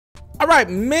All right,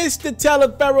 Mr.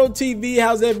 Teleferro TV,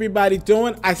 how's everybody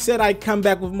doing? I said I'd come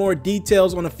back with more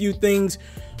details on a few things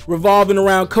revolving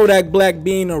around Kodak Black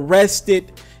being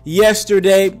arrested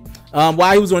yesterday.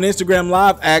 While he was on Instagram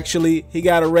Live, actually, he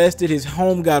got arrested. His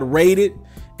home got raided,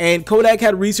 and Kodak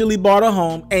had recently bought a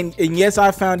home. And yes,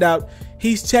 I found out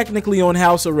he's technically on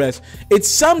house arrest. It's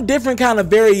some different kind of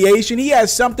variation. He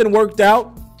has something worked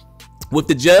out with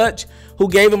the judge who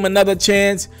gave him another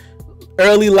chance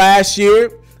early last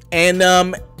year.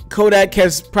 And Kodak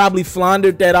has probably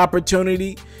floundered that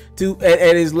opportunity to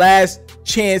at his last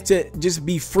chance to just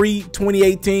be free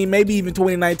 2018, maybe even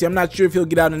 2019. I'm not sure if he'll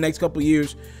get out in the next couple of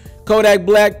years. Kodak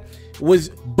Black was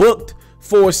booked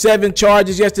for 7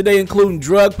 charges yesterday, including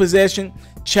drug possession,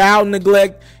 child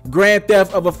neglect, grand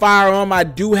theft of a firearm. I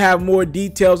do have more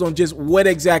details on just what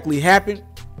exactly happened.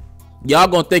 Y'all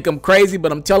gonna think I'm crazy,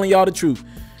 but I'm telling y'all the truth.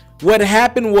 What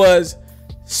happened was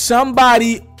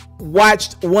somebody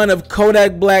watched one of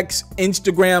Kodak Black's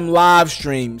Instagram live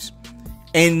streams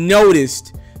and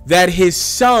noticed that his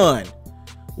son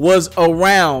was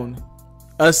around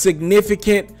a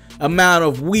significant amount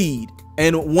of weed,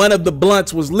 and one of the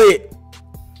blunts was lit,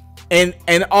 and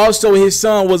also his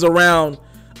son was around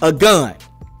a gun.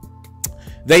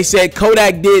 They said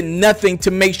Kodak did nothing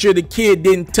to make sure the kid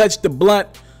didn't touch the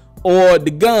blunt or the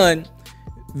gun.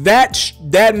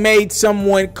 That made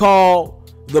someone call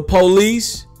the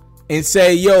police and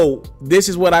say, yo, this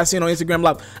is what I seen on Instagram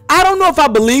Live. I don't know if I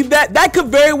believe that. That could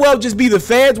very well just be the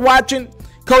feds watching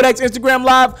Kodak's Instagram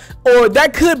Live, or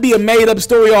that could be a made-up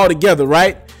story altogether,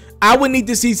 right? I would need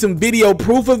to see some video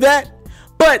proof of that.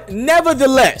 But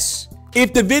nevertheless,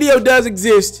 if the video does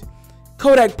exist,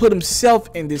 Kodak put himself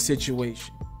in this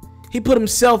situation. He put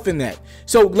himself in that.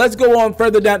 So let's go on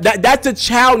further down. That's the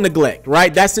child neglect,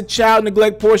 right? That's the child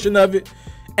neglect portion of it.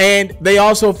 And they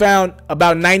also found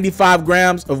about 95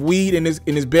 grams of weed in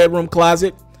his bedroom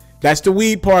closet. That's the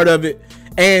weed part of it.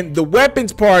 And the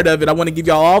weapons part of it, I want to give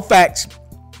y'all all facts.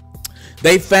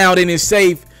 They found in his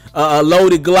safe a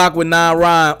loaded Glock with 9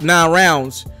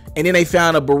 rounds. And then they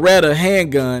found a Beretta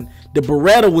handgun. The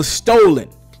Beretta was stolen,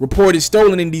 reported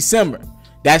stolen in December.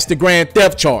 That's the grand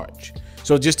theft charge.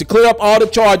 So just to clear up all the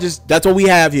charges, that's what we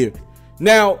have here.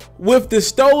 Now, with the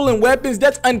stolen weapons,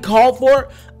 that's uncalled for.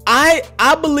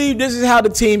 I believe this is how the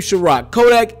team should rock.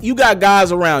 Kodak, you got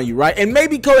guys around you, right? And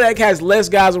maybe Kodak has less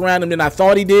guys around him than I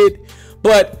thought he did,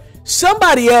 but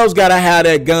somebody else got to have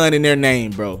that gun in their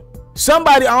name, bro.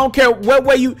 Somebody, I don't care what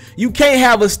way you can't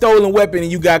have a stolen weapon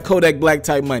and you got Kodak Black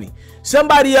type money.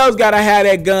 Somebody else got to have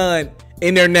that gun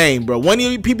in their name, bro. One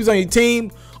of your people's on your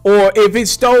team, or if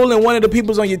it's stolen, one of the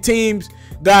people's on your teams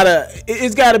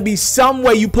it's gotta be some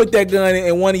way you put that gun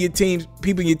in one of your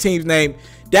people in your team's name.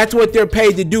 That's what they're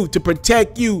paid to do, to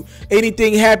protect you.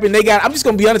 Anything happen, I'm just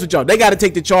gonna be honest with y'all, they gotta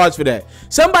take the charge for that.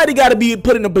 Somebody gotta be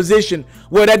put in a position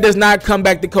where that does not come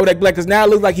back to Kodak Black, because now it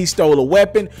looks like he stole a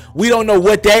weapon. We don't know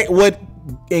what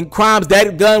in crimes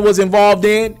that gun was involved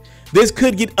in. This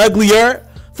could get uglier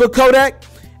for Kodak.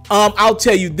 I'll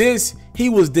tell you this, he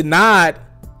was denied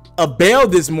a bail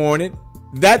this morning.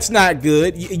 That's not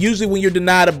good. Usually when you're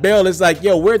denied a bail, it's like,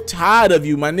 yo, we're tired of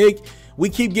you, my nigga. We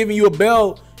keep giving you a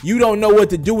bail. You don't know what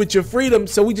to do with your freedom,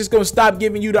 so we just gonna stop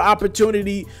giving you the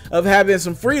opportunity of having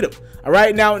some freedom. All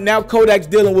right, now Kodak's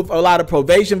dealing with a lot of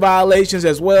probation violations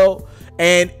as well,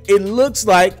 and it looks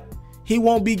like he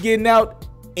won't be getting out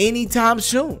anytime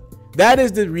soon. That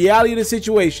is the reality of the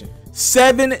situation.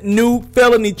 7 new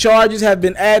felony charges have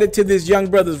been added to this young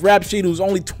brother's rap sheet, who's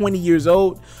only 20 years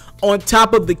old, on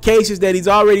top of the cases that he's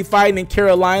already fighting in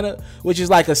Carolina, which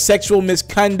is like a sexual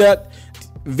misconduct,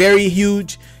 very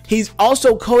huge. He's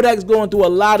also, Kodak's going through a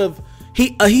lot of,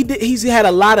 he's had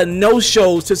a lot of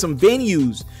no-shows to some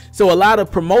venues, so a lot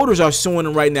of promoters are suing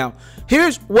him right now.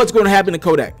 Here's what's going to happen to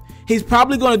Kodak. He's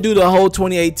probably going to do the whole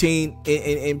 2018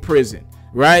 in prison,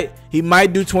 right? He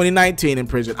might do 2019 in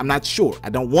prison. I'm not sure.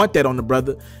 I don't want that on the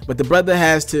brother, but the brother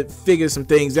has to figure some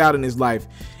things out in his life.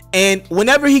 And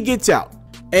whenever he gets out,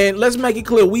 and let's make it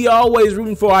clear, we always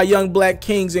rooting for our young black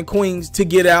kings and queens to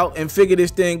get out and figure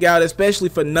this thing out, especially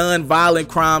for non-violent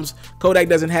crimes. Kodak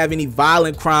doesn't have any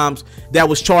violent crimes that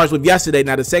was charged with yesterday.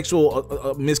 Now, the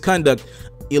sexual misconduct,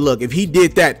 look, if he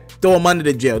did that, throw him under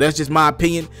the jail. That's just my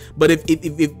opinion. But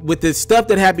if with the stuff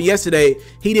that happened yesterday,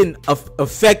 he didn't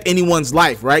affect anyone's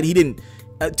life, right? He didn't,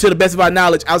 to the best of our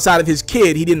knowledge, outside of his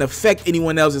kid, he didn't affect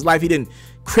anyone else's life. He didn't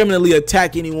criminally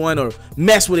attack anyone or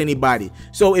mess with anybody.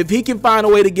 So if he can find a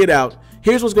way to get out,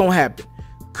 here's what's going to happen.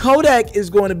 Kodak is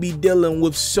going to be dealing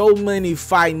with so many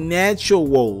financial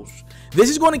woes. This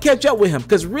is going to catch up with him,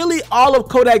 because really all of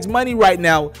Kodak's money right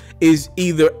now is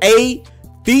either A,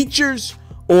 features,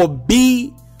 or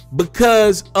B,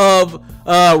 because of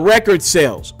record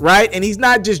sales, right? And he's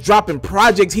not just dropping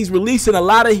projects, he's releasing a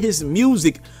lot of his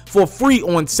music for free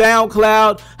on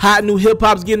SoundCloud. Hot New Hip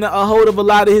Hop's getting a hold of a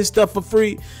lot of his stuff for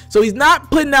free. So he's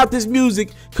not putting out this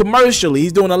music commercially.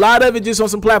 He's doing a lot of it just on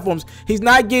some platforms. He's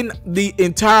not getting the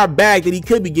entire bag that he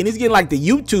could be getting. He's getting like the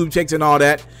YouTube checks and all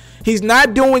that. He's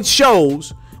not doing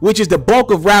shows, which is the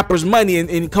bulk of rappers' money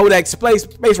in Kodak's space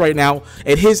right now.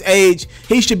 At his age,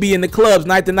 he should be in the clubs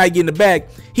night to night getting the bag.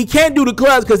 He can't do the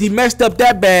clubs because he messed up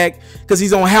that bag because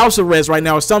he's on house arrest right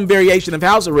now, or some variation of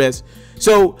house arrest.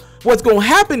 So what's going to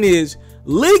happen is,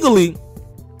 legally,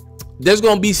 there's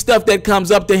going to be stuff that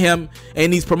comes up to him,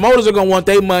 and these promoters are going to want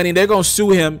their money. They're going to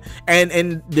sue him,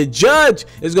 and the judge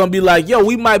is going to be like, yo,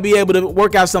 we might be able to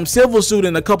work out some civil suit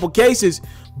in a couple cases,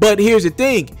 but here's the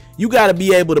thing. You got to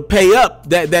be able to pay up.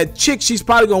 That chick, she's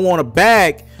probably going to want a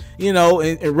bag, you know,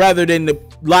 and rather than to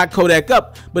lock Kodak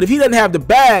up. But if he doesn't have the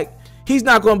bag, he's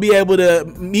not going to be able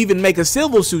to even make a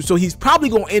civil suit. So he's probably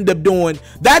going to end up doing,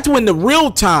 that's when the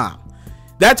real time.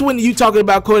 That's when you talking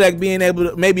about Kodak being able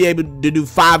to, maybe able to do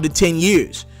 5 to 10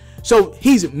 years. So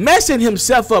he's messing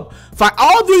himself up.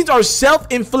 All these are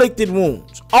self-inflicted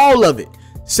wounds. All of it.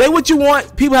 Say what you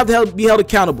want. People have to be held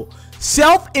accountable.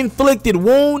 Self-inflicted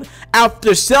wound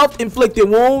after self-inflicted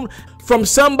wound from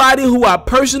somebody who I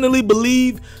personally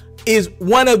believe is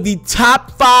one of the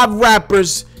top 5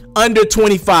 rappers under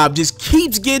 25. Just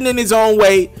keeps getting in his own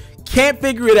way. Can't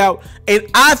figure it out. And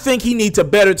I think he needs a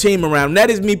better team around him. That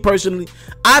is me personally.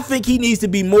 I think he needs to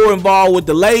be more involved with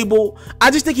the label. I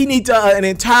just think he needs an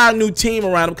entire new team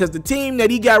around him, because the team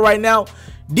that he got right now,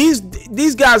 these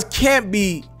guys can't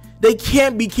be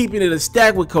keeping it a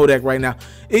stack with Kodak right now.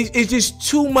 It's just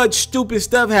too much stupid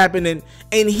stuff happening,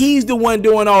 and he's the one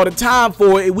doing all the time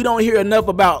for it. We don't hear enough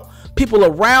about people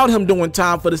around him doing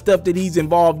time for the stuff that he's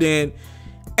involved in.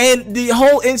 And the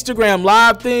whole Instagram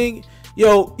live thing,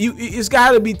 yo, it's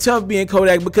got to be tough being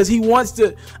Kodak, because he wants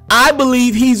to, I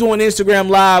believe he's on Instagram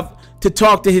live to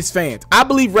talk to his fans. I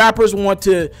believe rappers want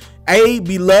to, A,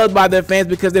 be loved by their fans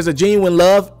because there's a genuine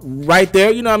love right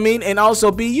there, you know what I mean? And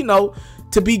also be, you know,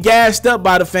 to be gassed up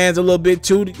by the fans a little bit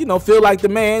too, to, you know, feel like the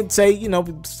man, say, you know,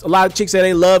 a lot of chicks say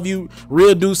they love you,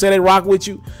 real dudes say they rock with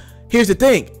you. Here's the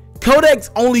thing. Kodak's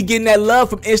only getting that love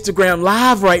from Instagram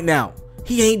live right now.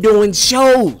 He ain't doing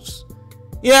shows.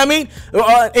 You know what I mean?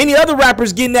 Any other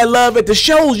rappers getting that love at the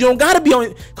shows. You don't gotta be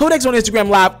on. Kodak's on Instagram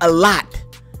live a lot,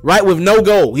 right? With no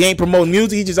goal. He ain't promoting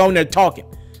music. He's just on there talking,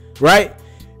 right?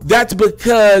 That's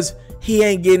because he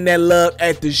ain't getting that love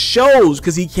at the shows,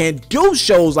 because he can't do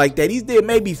shows like that. He's did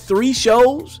maybe 3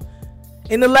 shows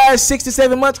in the last 6 to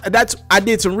 7 months. I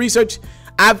did some research.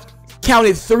 I've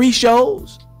counted 3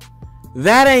 shows.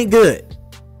 That ain't good.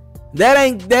 That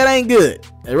ain't good.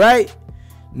 All right.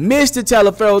 Mr.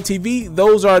 Taliaferro TV,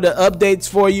 those are the updates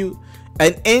for you.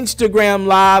 An Instagram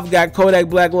live got Kodak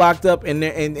Black locked up, and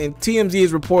TMZ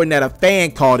is reporting that a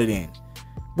fan called it in.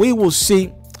 We will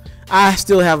see. I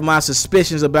still have my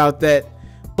suspicions about that,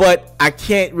 but I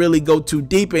can't really go too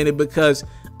deep in it because,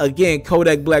 again,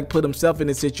 Kodak Black put himself in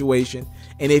a situation,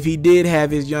 and if he did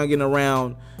have his youngin'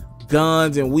 around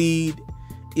guns and weed,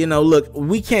 you know, look,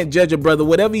 we can't judge a brother.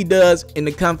 Whatever he does in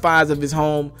the confines of his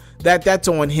home, that's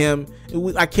on him.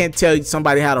 I can't tell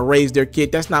somebody how to raise their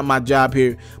kid. That's not my job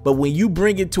here. But when you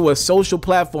bring it to a social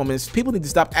platform, and people need to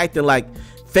stop acting like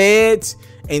feds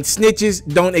and snitches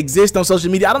don't exist on social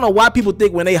media. I don't know why people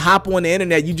think when they hop on the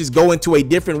internet, you just go into a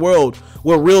different world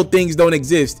where real things don't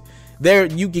exist. There,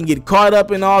 you can get caught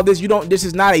up in all this. This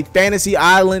is not a fantasy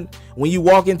island. When you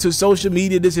walk into social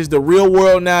media, this is the real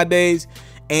world nowadays.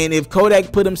 And if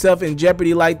Kodak put himself in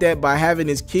jeopardy like that by having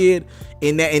his kid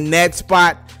in that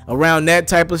spot around that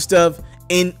type of stuff,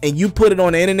 and you put it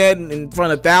on the internet in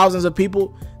front of thousands of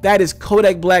people, that is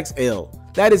Kodak Black's L.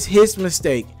 That is his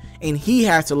mistake, and he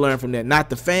has to learn from that. Not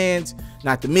the fans,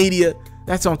 not the media.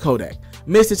 That's on Kodak.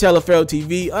 Mr. Taliaferro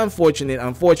TV,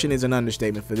 unfortunate is an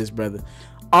understatement for this brother.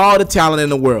 All the talent in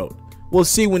the world. We'll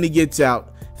see when he gets out.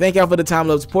 Thank y'all for the time,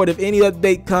 love, support. If any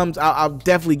update comes, I'll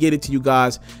definitely get it to you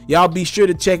guys. Y'all be sure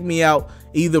to check me out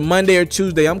either Monday or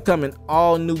Tuesday. I'm coming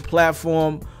all new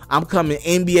platform. I'm coming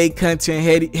NBA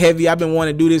content heavy. I've been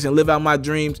wanting to do this and live out my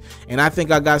dreams, and I think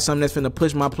I got something that's finna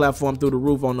push my platform through the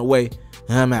roof on the way.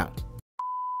 I'm out.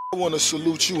 I want to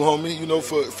salute you, homie, you know,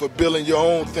 for building your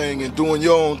own thing and doing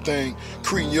your own thing,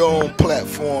 creating your own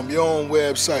platform, your own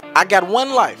website. I got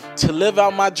one life to live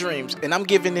out my dreams, and I'm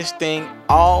giving this thing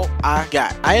all I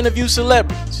got. I interview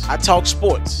celebrities. I talk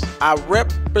sports. I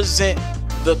represent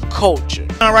the culture.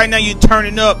 Right now, you're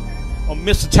turning up on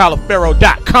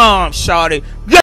MrTaliaferro.com, shawty.